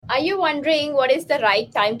Are you wondering what is the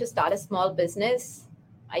right time to start a small business?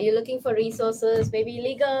 Are you looking for resources, maybe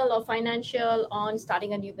legal or financial, on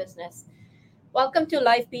starting a new business? Welcome to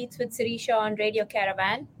Live Beats with Sirisha on Radio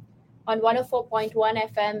Caravan on 104.1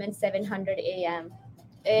 FM and 700 AM.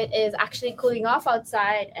 It is actually cooling off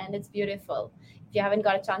outside and it's beautiful. If you haven't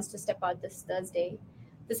got a chance to step out this Thursday,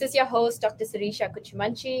 this is your host, Dr. Sirisha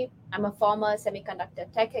Kuchimanchi. I'm a former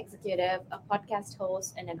semiconductor tech executive, a podcast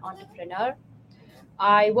host, and an entrepreneur.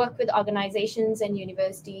 I work with organizations and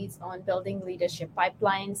universities on building leadership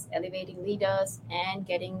pipelines, elevating leaders, and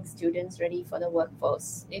getting students ready for the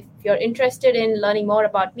workforce. If you're interested in learning more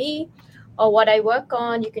about me or what I work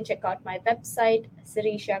on, you can check out my website,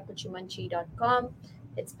 sirishakuchimanchi.com.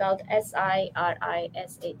 It's spelled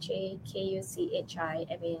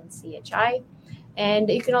SIRISHAKUCHIMANCHI. And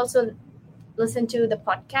you can also listen to the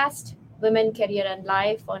podcast, Women, Career, and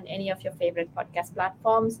Life, on any of your favorite podcast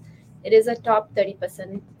platforms. It is a top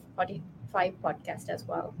 30% 45 podcast as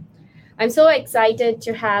well. I'm so excited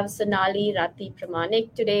to have Sonali Rathi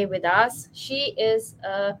Pramanik today with us. She is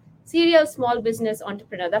a serial small business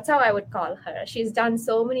entrepreneur. That's how I would call her. She's done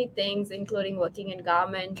so many things, including working in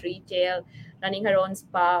garment, retail, running her own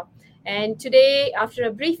spa. And today, after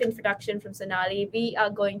a brief introduction from Sonali, we are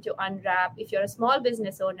going to unwrap, if you're a small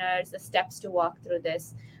business owner, the steps to walk through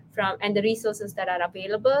this and the resources that are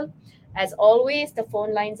available. As always, the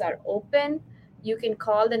phone lines are open. You can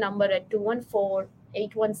call the number at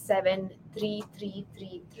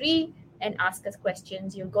 214-817-3333 and ask us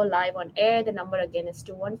questions. You'll go live on air. The number again is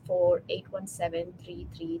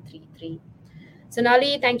 214-817-3333.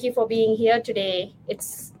 Sonali, thank you for being here today.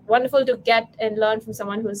 It's wonderful to get and learn from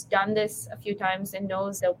someone who's done this a few times and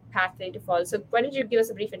knows the pathway to follow. So why don't you give us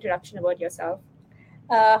a brief introduction about yourself?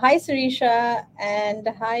 Hi, Sirisha, and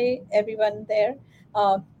hi, everyone there.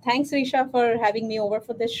 Thanks, Sirisha, for having me over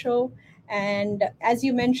for this show. And as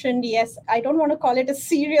you mentioned, yes, I don't want to call it a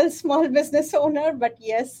serial small business owner, but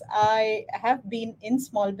yes, I have been in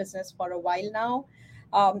small business for a while now.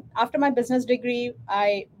 After my business degree,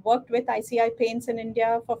 I worked with ICI Paints in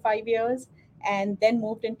India for 5 years and then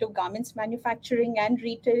moved into garments manufacturing and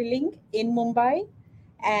retailing in Mumbai.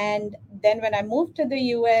 And then when I moved to the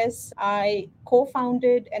US, I co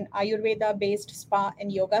founded an Ayurveda based spa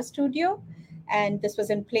and yoga studio. And this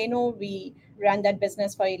was in Plano. We ran that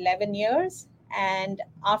business for 11 years. And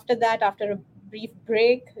after that, after a brief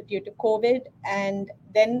break due to COVID, and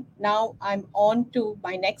then now I'm on to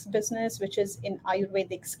my next business, which is in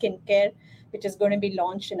Ayurvedic skincare, which is going to be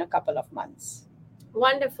launched in a couple of months.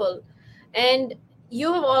 Wonderful. And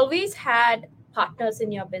you have always had partners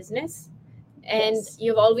in your business. And yes,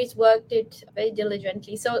 you've always worked it very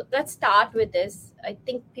diligently. So let's start with this. I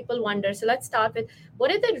think people wonder. So let's start with,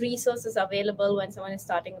 what are the resources available when someone is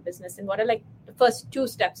starting a business, and what are like the first two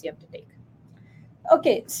steps you have to take?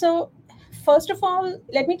 Okay, so first of all,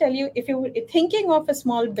 let me tell you, if you're thinking of a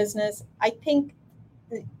small business, I think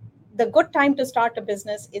the good time to start a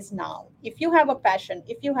business is now. If you have a passion,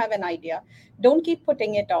 if you have an idea, don't keep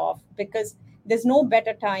putting it off, because there's no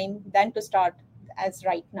better time than to start as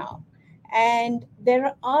right now. And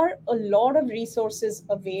there are a lot of resources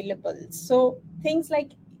available. So things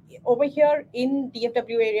like over here in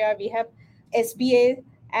DFW area, we have SBA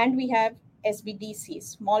and we have SBDC,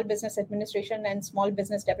 Small Business Administration and Small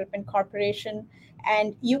Business Development Corporation.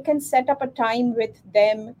 And you can set up a time with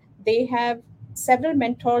them. They have several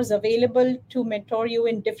mentors available to mentor you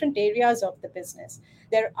in different areas of the business.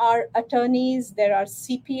 There are attorneys, there are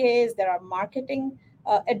CPAs, there are marketing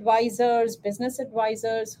advisors, business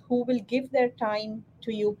advisors who will give their time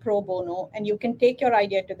to you pro bono, and you can take your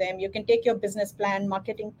idea to them. You can take your business plan,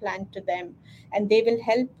 marketing plan to them, and they will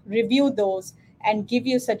help review those and give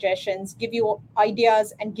you suggestions, give you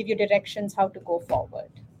ideas, and give you directions how to go forward.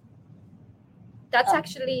 That's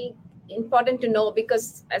actually important to know,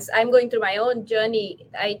 because as I'm going through my own journey,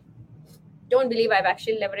 I don't believe I've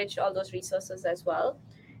actually leveraged all those resources as well.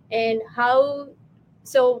 And how,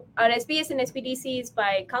 so are SBS and SPDCs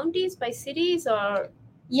by counties, by cities, or?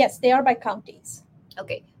 Yes, they are by counties.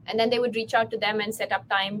 Okay. And then they would reach out to them and set up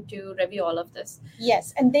time to review all of this.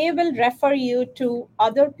 Yes. And they will refer you to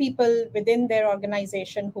other people within their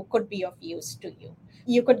organization who could be of use to you.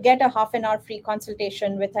 You could get a half an hour free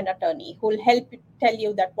consultation with an attorney who will help tell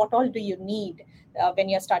you that what all do you need when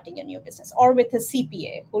you're starting a new business, or with a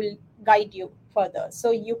CPA who will guide you further. So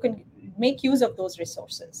you can make use of those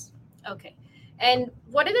resources. Okay. And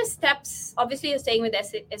what are the steps? Obviously, you're staying with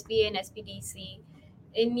SBA and SPDC.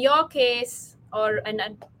 In your case, and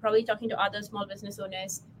I'm probably talking to other small business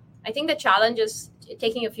owners, I think the challenge is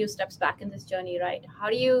taking a few steps back in this journey, right? How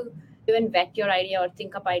do you even vet your idea or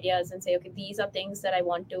think up ideas and say, okay, these are things that I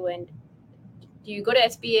want to, and do you go to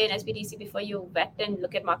SBA and SBDC before you vet and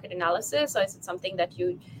look at market analysis, or is it something that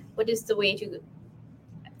what is the way to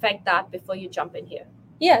affect that before you jump in here?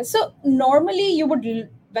 Yeah, so normally you would,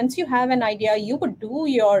 once you have an idea, you would do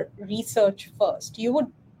your research first. You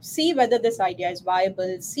would see whether this idea is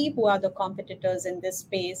viable, see who are the competitors in this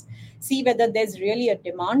space, see whether there's really a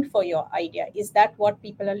demand for your idea. Is that what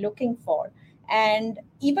people are looking for? And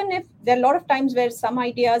even if there are a lot of times where some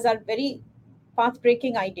ideas are very path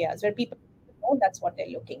breaking ideas, where people know that's what they're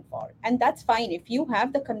looking for. And that's fine. If you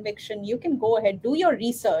have the conviction, you can go ahead, do your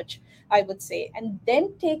research, I would say, and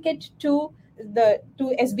then take it to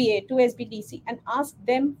SBA, to SBDC, and ask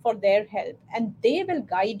them for their help. And they will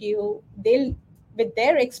guide you. They'll, with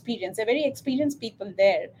their experience, they're very experienced people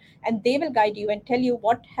there, and they will guide you and tell you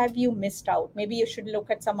what have you missed out. Maybe you should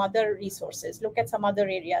look at some other resources, look at some other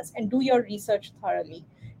areas, and do your research thoroughly,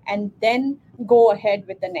 and then go ahead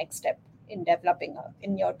with the next step in developing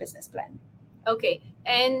in your business plan. Okay.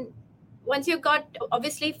 And once you got,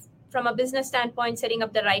 obviously, from a business standpoint, setting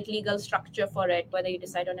up the right legal structure for it, whether you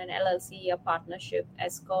decide on an LLC, a partnership,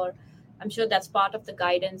 S corp, I'm sure that's part of the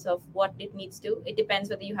guidance of what it needs to. It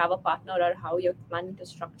depends whether you have a partner or how you're planning to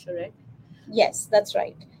structure it. Yes, that's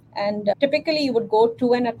right. And typically, you would go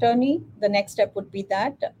to an attorney. The next step would be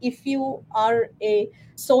that. If you are a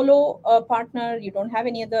solo partner, you don't have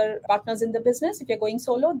any other partners in the business, if you're going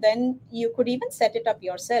solo, then you could even set it up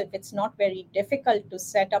yourself. It's not very difficult to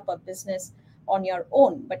set up a business on your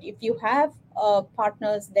own. But if you have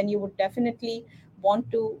partners, then you would definitely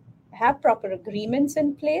want to have proper agreements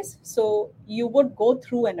in place. So you would go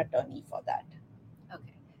through an attorney for that.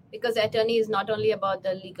 Okay. Because the attorney is not only about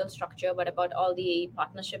the legal structure, but about all the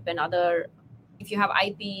partnership and other, if you have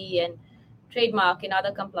IP and trademark and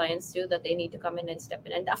other compliance too, that they need to come in and step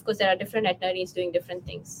in. And of course, there are different attorneys doing different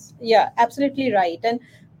things. Yeah, absolutely right. And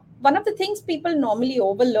one of the things people normally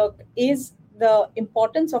overlook is the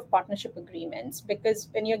importance of partnership agreements, because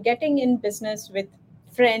when you're getting in business with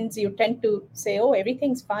friends, you tend to say, oh,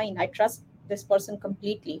 everything's fine. I trust this person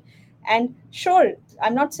completely. And sure,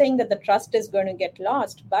 I'm not saying that the trust is going to get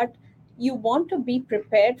lost, but you want to be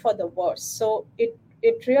prepared for the worst. So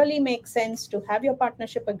it really makes sense to have your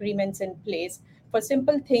partnership agreements in place for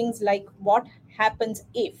simple things like what happens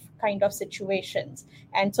if kind of situations,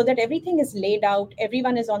 and so that everything is laid out,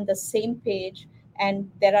 everyone is on the same page,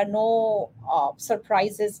 and there are no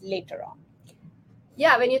surprises later on.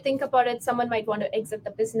 Yeah, when you think about it, someone might want to exit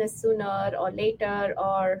the business sooner or later,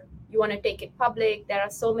 or you want to take it public. There are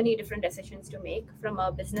so many different decisions to make from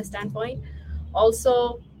a business standpoint.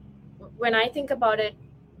 Also, when I think about it,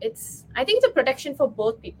 I think it's a protection for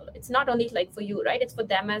both people. It's not only like for you, right? It's for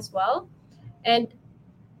them as well. And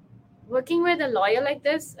working with a lawyer like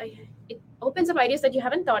this, it opens up ideas that you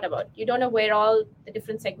haven't thought about. You don't know where all the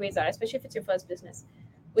different segues are, especially if it's your first business,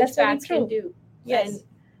 which That's very paths can true. do. Yes. And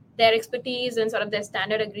their expertise and sort of their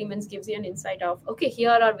standard agreements gives you an insight of, okay, here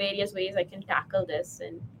are various ways I can tackle this.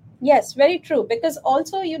 And Yes, very true. Because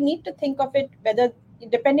also you need to think of it whether,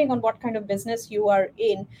 depending on what kind of business you are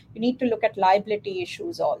in, you need to look at liability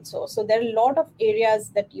issues also. So there are a lot of areas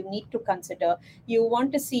that you need to consider. You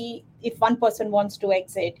want to see if one person wants to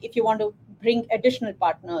exit, if you want to bring additional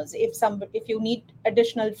partners, if you need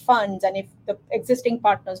additional funds, and if the existing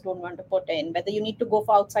partners don't want to put in, whether you need to go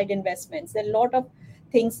for outside investments. There are a lot of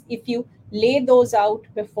things. If you lay those out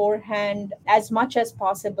beforehand as much as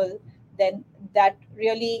possible, then that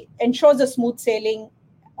really ensures a smooth sailing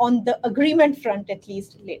on the agreement front, at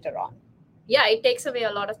least later on. yeah, it takes away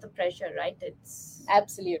a lot of the pressure, right? It's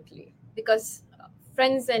Absolutely. because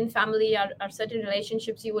friends and family are certain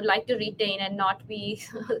relationships you would like to retain and not be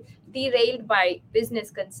derailed by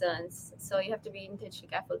business concerns. So you have to be intentionally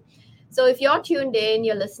careful. So if you're tuned in,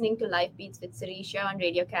 you're listening to Live Beats with Sirisha on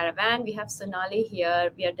Radio Caravan. We have Sonali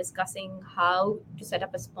here. We are discussing how to set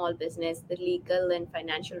up a small business, the legal and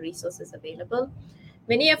financial resources available.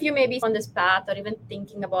 Many of you may be on this path or even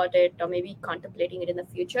thinking about it or maybe contemplating it in the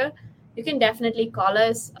future. You can definitely call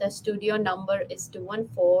us. The studio number is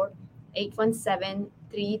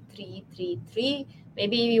 214-817-3333.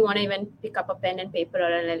 Maybe you want to even pick up a pen and paper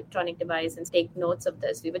or an electronic device and take notes of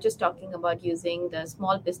this. We were just talking about using the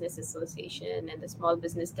Small Business Association and the Small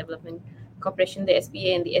Business Development Corporation, the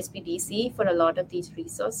SBA and the SBDC, for a lot of these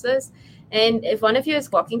resources. And if one of you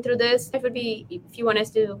is walking through this, it would be, if you want us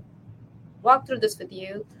to walk through this with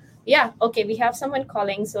you. Yeah, okay, we have someone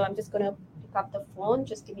calling, so I'm just going to pick up the phone.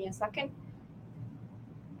 Just give me a second.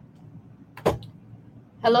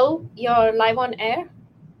 Hello, you're live on air.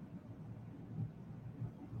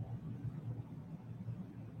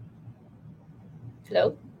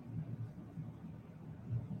 Hello.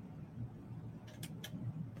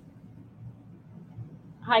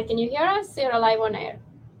 Hi, can you hear us? You're live on air.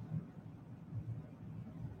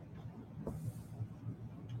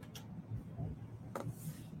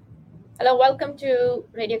 Hello, welcome to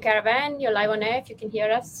Radio Caravan. You're live on air. If you can hear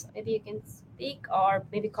us, maybe you can speak or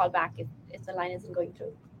maybe call back if the line isn't going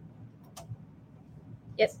through.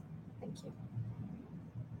 Yes, thank you.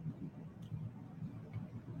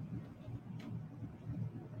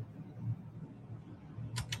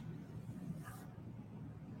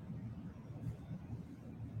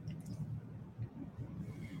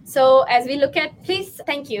 So as we look at, please,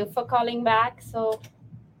 thank you for calling back. So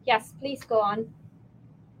yes, please go on.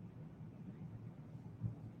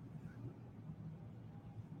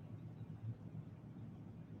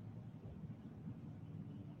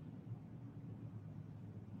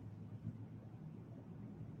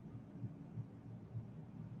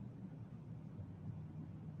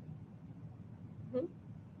 Mhm.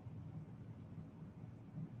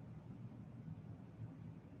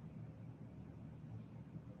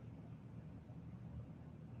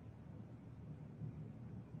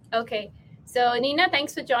 Okay. So Nina,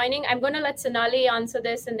 thanks for joining. I'm going to let Sonali answer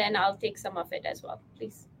this and then I'll take some of it as well,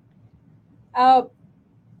 please. Uh,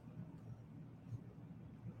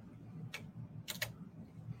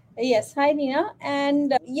 Yes, hi Nina.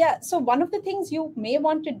 And so one of the things you may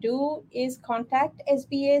want to do is contact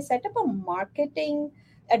SBA, set up a marketing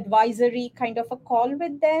advisory kind of a call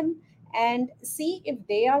with them and see if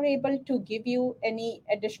they are able to give you any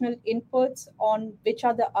additional inputs on which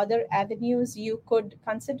are the other avenues you could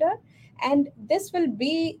consider. And this will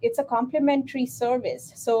be, it's a complimentary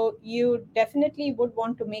service. So you definitely would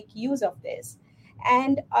want to make use of this.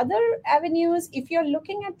 And other avenues, if you're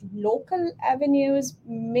looking at local avenues,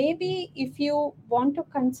 maybe if you want to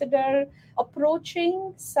consider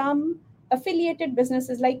approaching some affiliated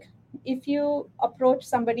businesses, like if you approach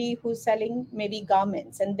somebody who's selling maybe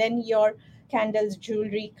garments and then your candles,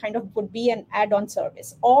 jewelry kind of would be an add-on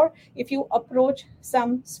service, or if you approach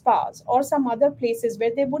some spas or some other places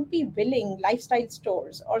where they would be willing, lifestyle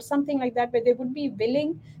stores or something like that, where they would be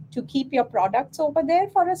willing to keep your products over there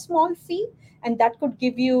for a small fee, and that could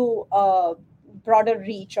give you a broader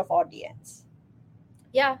reach of audience.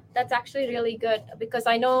 Yeah, that's actually really good because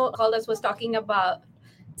I know Caldas was talking about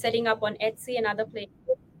setting up on Etsy and other places.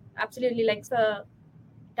 Absolutely, like the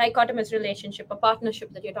dichotomous relationship, a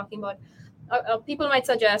partnership that you're talking about. People might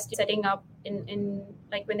suggest setting up in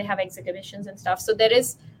like when they have exhibitions and stuff. So there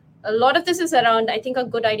is a lot of this is around. I think a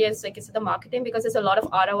good idea is like it's the marketing because there's a lot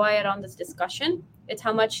of ROI around this discussion. It's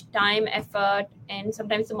how much time, effort, and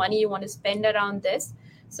sometimes the money you want to spend around this.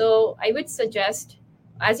 So I would suggest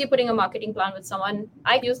as you're putting a marketing plan with someone,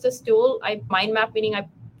 I use this tool. I mind map, meaning I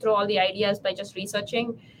throw all the ideas by just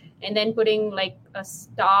researching and then putting like a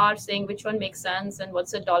star saying which one makes sense and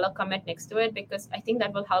what's the dollar comment next to it, because I think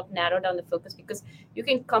that will help narrow down the focus, because you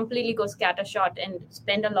can completely go scattershot and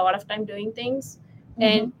spend a lot of time doing things.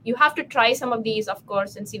 And you have to try some of these, of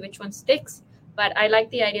course, and see which one sticks. But I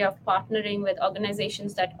like the idea of partnering with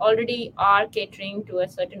organizations that already are catering to a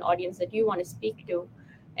certain audience that you want to speak to.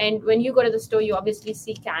 And when you go to the store, you obviously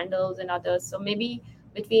see candles and others. So maybe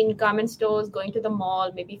between garment stores, going to the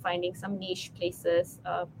mall, maybe finding some niche places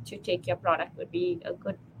to take your product would be a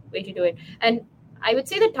good way to do it. And I would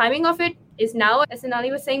say the timing of it is now, as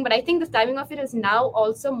Sonali was saying, but I think the timing of it is now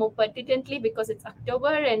also more pertinently because it's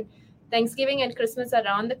October and Thanksgiving and Christmas are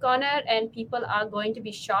around the corner, and people are going to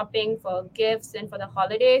be shopping for gifts and for the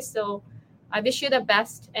holidays. So I wish you the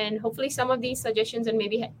best, and hopefully some of these suggestions and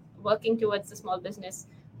maybe working towards the small business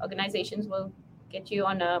organizations will get you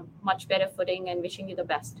on a much better footing, and wishing you the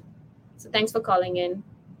best. So thanks for calling in.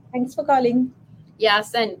 Thanks for calling.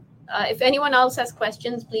 Yes, and if anyone else has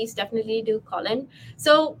questions, please definitely do call in.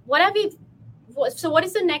 So what is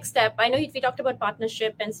the next step? I know we talked about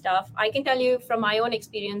partnership and stuff. I can tell you from my own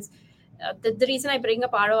experience, the reason I bring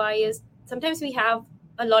up ROI is sometimes we have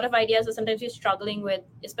a lot of ideas, or sometimes we're struggling with,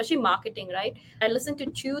 especially marketing, right? I listened to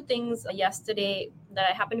two things yesterday that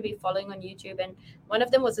I happen to be following on YouTube, and one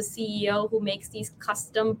of them was a CEO who makes these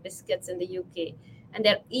custom biscuits in the UK, and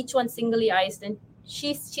they're each one singly iced. And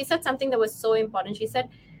she said something that was so important. She said,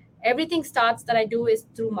 everything starts that I do is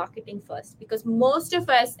through marketing first, because most of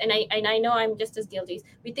us, and I know I'm just as guilty,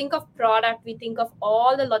 we think of product, we think of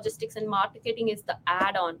all the logistics, and marketing is the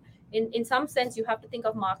add-on. In some sense, you have to think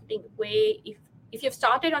of marketing way, if you've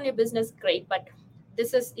started on your business, great, but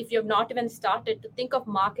this is, if you've not even started, to think of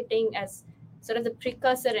marketing as sort of the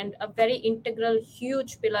precursor and a very integral,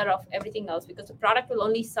 huge pillar of everything else, because the product will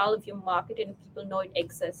only sell if you market it and people know it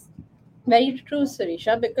exists. Very true,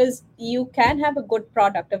 Surisha, because you can have a good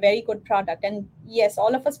product, a very good product. And yes,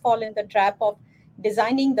 all of us fall in the trap of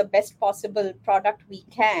designing the best possible product we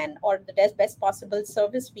can or the best possible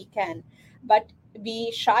service we can, but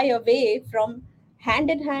we shy away from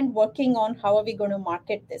hand in hand working on how are we going to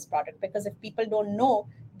market this product, because if people don't know,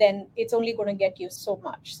 then it's only going to get you so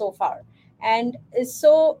far. And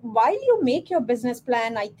so while you make your business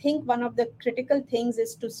plan, I think one of the critical things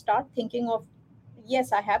is to start thinking of,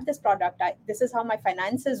 yes, I have this product. This is how my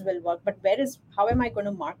finances will work, but how am I going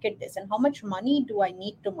to market this? And how much money do I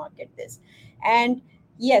need to market this? And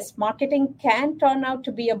yes, marketing can turn out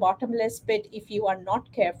to be a bottomless pit if you are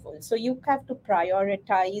not careful. So you have to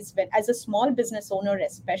prioritize when, as a small business owner,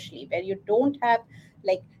 especially where you don't have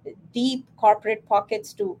like deep corporate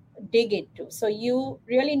pockets to dig into. So you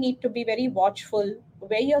really need to be very watchful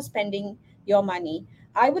where you're spending your money.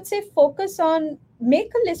 I would say focus on,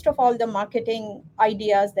 make a list of all the marketing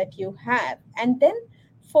ideas that you have, and then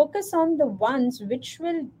focus on the ones which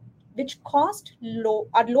cost low,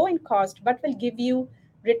 are low in cost, but will give you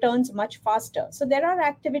returns much faster. So there are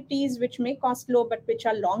activities which may cost low but which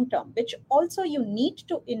are long term, which also you need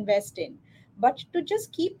to invest in. But to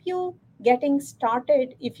just keep you getting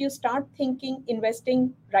started, if you start thinking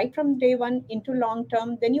investing right from day one into long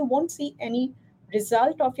term, then you won't see any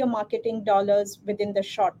result of your marketing dollars within the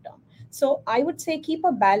short term. So I would say keep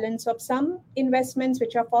a balance of some investments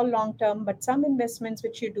which are for long term, but some investments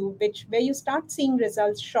which you do, which where you start seeing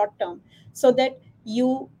results short term, so that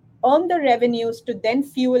you earn the revenues to then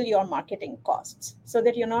fuel your marketing costs, so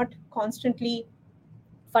that you're not constantly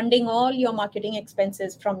funding all your marketing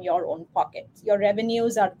expenses from your own pockets. Your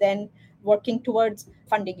revenues are then working towards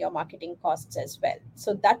funding your marketing costs as well.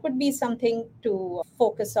 So that would be something to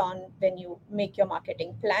focus on when you make your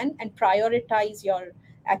marketing plan, and prioritize your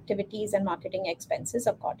activities and marketing expenses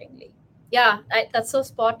accordingly. Yeah, that's so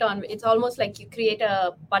spot on. It's almost like you create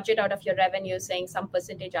a budget out of your revenue, saying some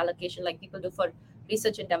percentage allocation, like people do for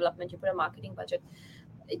research and development. You put a marketing budget.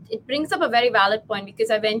 It brings up a very valid point,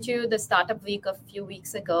 because I went to the startup week a few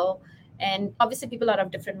weeks ago, and obviously people are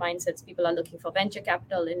of different mindsets. People are looking for venture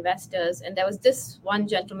capital investors, and there was this one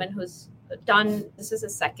gentleman who's done, this is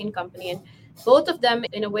his second company, and both of them,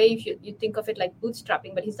 in a way, you think of it like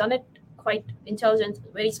bootstrapping, but he's done it quite intelligent,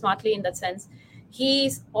 very smartly in that sense.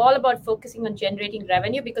 He's all about focusing on generating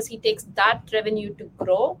revenue, because he takes that revenue to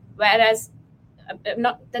grow, whereas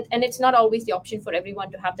not that, and it's not always the option for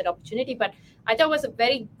everyone to have that opportunity, but I thought it was a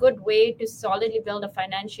very good way to solidly build a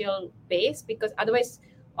financial base, because otherwise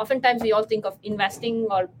oftentimes we all think of investing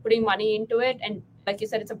or putting money into it, and like you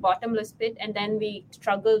said, it's a bottomless pit, and then we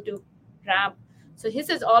struggle to ramp. So his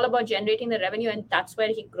is all about generating the revenue, and that's where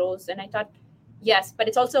he grows. And I thought, yes, but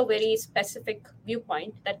it's also a very specific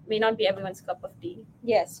viewpoint that may not be everyone's cup of tea.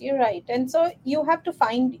 Yes, you're right. And so you have to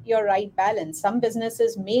find your right balance. Some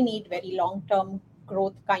businesses may need very long term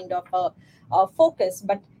growth kind of a focus,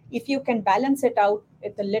 but if you can balance it out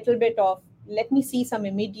with a little bit of, let me see some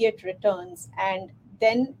immediate returns, and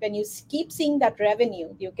then when you keep seeing that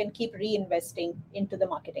revenue, you can keep reinvesting into the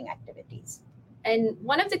marketing activities. And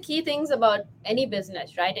one of the key things about any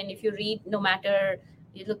business, right? And if you read, no matter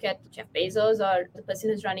you look at Jeff Bezos or the person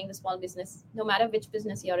who's running the small business, no matter which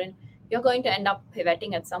business you're in, you're going to end up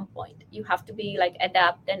pivoting at some point. You have to be like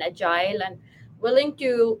adapt and agile and willing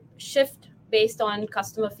to shift based on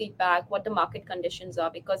customer feedback, what the market conditions are,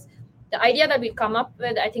 because the idea that we come up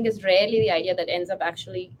with, I think, is rarely the idea that ends up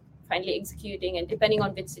actually finally executing, and depending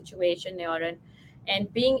on which situation you're in.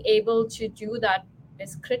 And being able to do that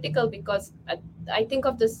is critical, because I think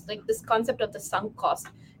of this like this concept of the sunk cost.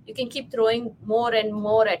 You can keep throwing more and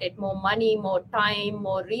more at it, more money, more time,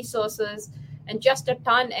 more resources, and just a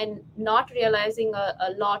ton, and not realizing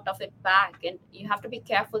a lot of it back. And you have to be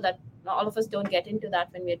careful that all of us don't get into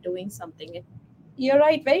that when we're doing something. You're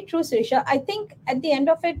right, very true, Surisha. I think at the end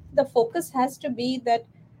of it, the focus has to be that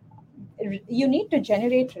you need to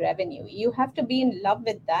generate revenue. You have to be in love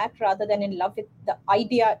with that rather than in love with the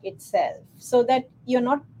idea itself, so that you're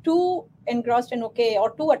not too engrossed and okay,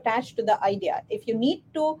 or too attached to the idea. If you need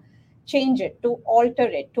to change it, to alter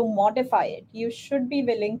it, to modify it, you should be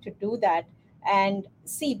willing to do that. And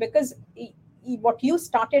see, because what you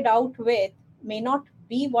started out with may not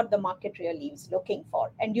be what the market really is looking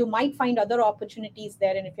for, and you might find other opportunities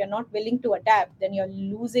there, and if you're not willing to adapt, then you're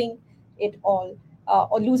losing it all,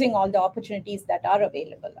 or losing all the opportunities that are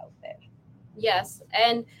available out there. Yes,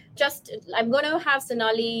 and just I'm going to have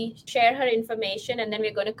Sonali share her information, and then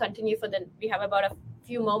we're going to continue we have about a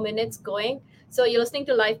few more minutes going. So you're listening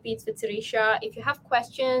to Live Beats with Sirisha. If you have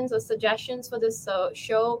questions or suggestions for this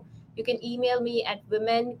show, you You can email me at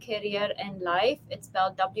Women, Career and Life. It's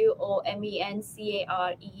spelled WOMENCAREER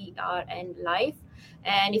and Life.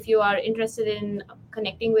 And if you are interested in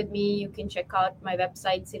connecting with me, you can check out my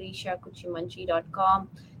website, sirishakuchimanchi.com,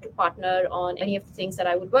 to partner on any of the things that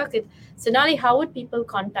I would work with. Sonali, how would people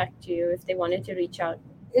contact you if they wanted to reach out?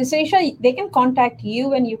 Sirisha, they can contact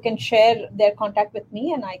you and you can share their contact with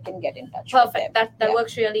me and I can get in touch with them. Perfect. That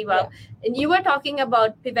works really well. And you were talking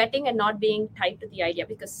about pivoting and not being tied to the idea,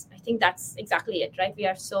 because I think that's exactly it, right? We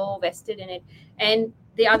are so vested in it. And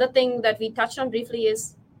the other thing that we touched on briefly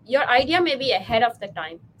is your idea may be ahead of the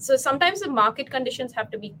time. So sometimes the market conditions have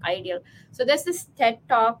to be ideal. So there's this TED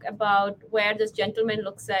talk about where this gentleman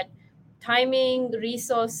looks at timing,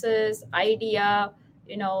 resources, idea,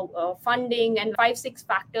 funding, and 5-6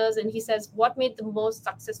 factors. And he says, what made the most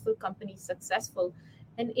successful companies successful?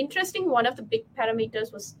 And interesting, one of the big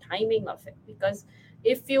parameters was timing of it, because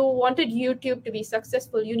if you wanted YouTube to be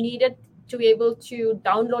successful, you needed to be able to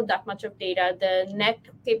download that much of data, the net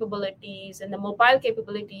capabilities and the mobile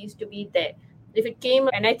capabilities to be there. If it came,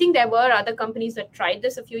 and I think there were other companies that tried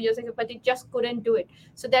this a few years ago, but they just couldn't do it.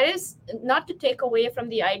 So there is, not to take away from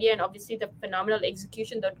the idea and obviously the phenomenal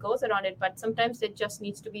execution that goes around it, but sometimes there just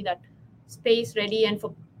needs to be that space ready and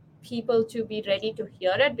for people to be ready to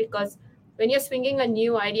hear it, because when you're swinging a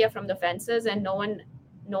new idea from the fences and no one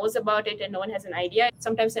knows about it and no one has an idea,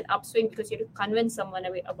 sometimes an upswing because you have to convince someone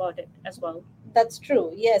about it as well. That's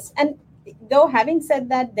true, yes. And though having said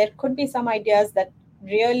that, there could be some ideas that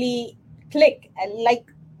really click, like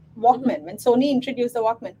Walkman. When Sony introduced the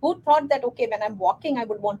Walkman, who thought that, okay, when I'm walking, I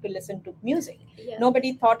would want to listen to music?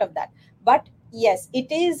 Nobody thought of that. But yes, it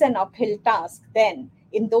is an uphill task then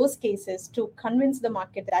in those cases to convince the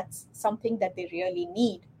market that's something that they really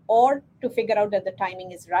need, or to figure out that the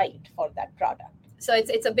timing is right for that product. So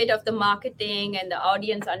it's a bit of the marketing and the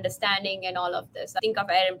audience understanding and all of this. I think of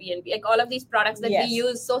Airbnb, like all of these products that we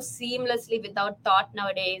use so seamlessly without thought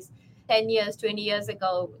nowadays. 10 years, 20 years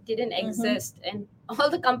ago didn't exist. And all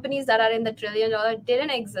the companies that are in the $1 trillion didn't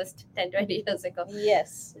exist 10, 20 years ago.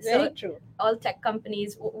 Yes, very true. All tech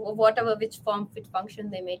companies, whatever, which form, which function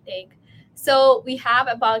they may take. So we have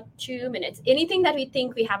about 2 minutes. Anything that we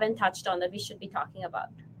think we haven't touched on that we should be talking about?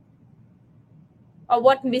 Or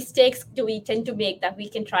what mistakes do we tend to make that we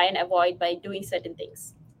can try and avoid by doing certain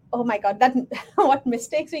things? Oh my God, that what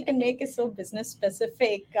mistakes we can make is so business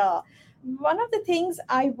specific. One of the things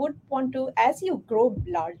I would want to, as you grow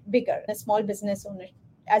bigger, as a small business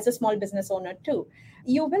owner too,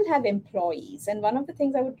 you will have employees. And one of the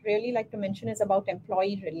things I would really like to mention is about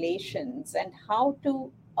employee relations and how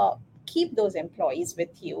to keep those employees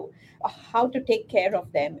with you, how to take care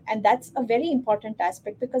of them. And that's a very important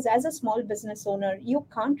aspect, because as a small business owner, you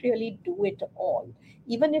can't really do it all.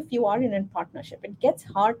 Even if you are in a partnership, it gets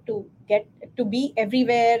hard to get to be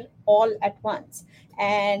everywhere all at once.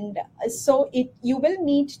 And so you will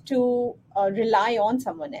need to rely on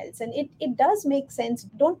someone else. And it does make sense.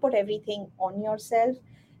 Don't put everything on yourself.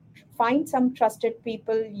 Find some trusted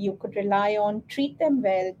people you could rely on, treat them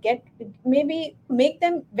well, maybe make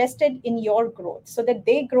them vested in your growth so that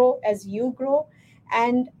they grow as you grow.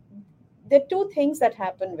 And the two things that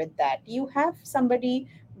happen with that, you have somebody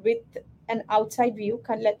with an outside view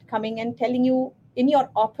coming and telling you in your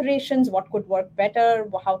operations what could work better,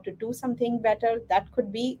 how to do something better. That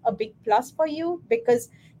could be a big plus for you, because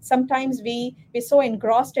sometimes we're so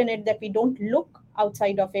engrossed in it that we don't look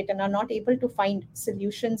outside of it and are not able to find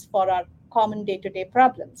solutions for our common day-to-day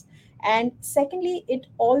problems. And secondly, it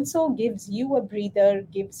also gives you a breather,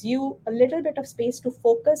 gives you a little bit of space to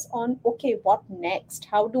focus on, okay, what next?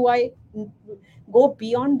 How do I go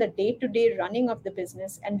beyond the day-to-day running of the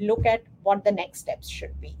business and look at what the next steps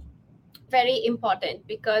should be? Very important,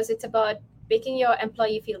 because it's about making your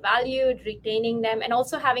employee feel valued, retaining them, and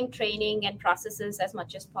also having training and processes as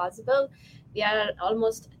much as possible. We are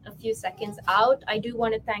almost a few seconds out. I do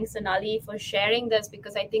want to thank Sonali for sharing this,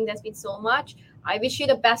 because I think there's been so much. I wish you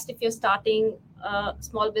the best if you're starting a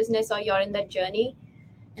small business or you're in that journey.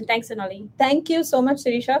 And thanks, Sonali. Thank you so much,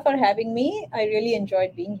 Sirisha, for having me. I really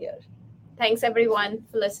enjoyed being here. Thanks, everyone,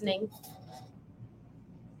 for listening.